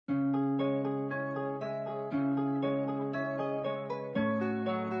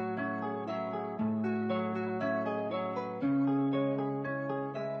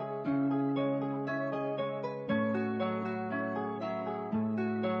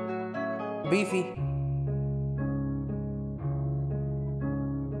Beefy.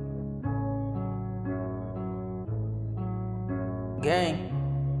 Gang.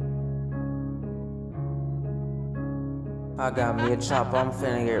 I got me a chopper, I'm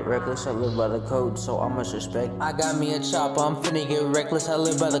finna get reckless. I live by the code, so I must respect. I got me a chopper, I'm finna get reckless. I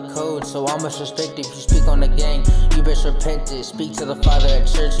live by the code, so I must respect. If you speak on the gang, you best repent it. Speak to the father at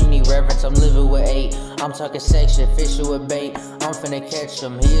church, you need reverence. I'm living with 8. I'm talking section, fishing with bait. I'm finna catch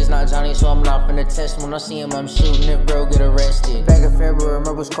him. He is not Johnny, so I'm not finna test him. When I see him, I'm shooting. If bro get arrested. Back in February,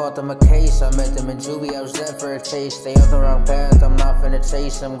 rebels caught them a case. I met them in juvie, I was there for a taste. Stay on the wrong path, I'm not finna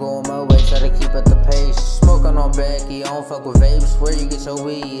chase. I'm going my way, try to keep at the pace. Smoking on backy, I don't fuck with vapes. Where you get your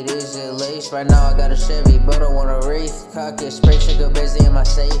weed, is it lace? Right now I got a Chevy, but I want a Wraith. Cock it, spray, check a busy in my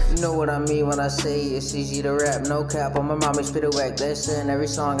safe. You know what I mean when I say it's easy to rap. No cap on my mommy, spit it whack. Listen every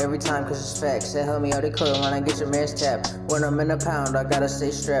song, every time, cause it's facts. They help me out the club when I get your man's tap. When I'm in a pound, I gotta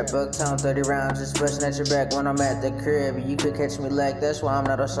stay strapped. Bucktown 30 rounds, just busting at your back. When I'm at the crib, you could catch me like. That's why I'm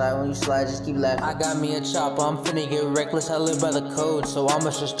not outside. When you slide, just keep laughing. I got me a chopper, I'm finna get reckless. I live by the code, so I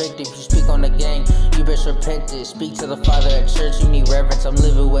must respect. If you speak on the gang, you best repent it. Speak to the father at church, you need reverence. I'm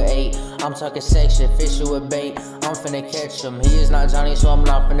living with 8. I'm talking section, fishing with bait. I'm finna catch him. He is not Johnny, so I'm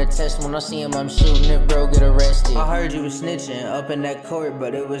not finna test him. When I see him, I'm shooting. If bro get arrested. I heard you was snitching up in that court,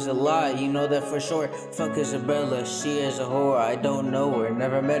 but it was a lie. You know that for sure. Fuck Isabella, she is a whore. I don't know her,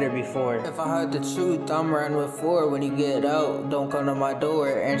 never met her before. If I heard the truth, I'm riding with 4. When you get out, don't come to my door.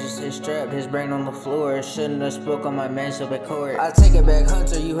 And just sit strapped, his brain on the floor. Shouldn't have spoke on my man up at court. I take it back,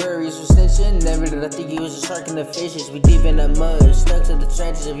 Hunter. You heard he's for snitching. Never did I think he was a shark in the fishes. We deep in the mud, stuck to the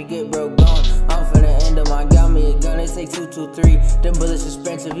trenches. If you get broke gone, I'm finna end him. I got me a gun, they say 223. Them bullets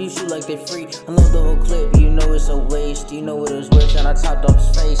expensive, you shoot like they free. Unload the whole clip, you know it's a waste. You know what it was worth, and I topped off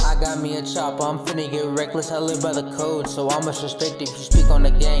his face. I got me a chopper, I'm finna get reckless. I live by the code, so I must respect. If you speak on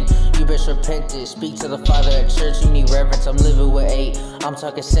the gang, you best repent it. Speak to the father at church, you need reverence. I'm living with 8. I'm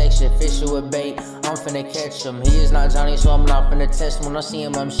talking section, fishing with bait. I'm finna catch him. He is not Johnny, so I'm not finna test him. When I see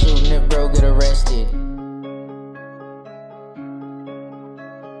him, I'm shooting. If bro get arrested.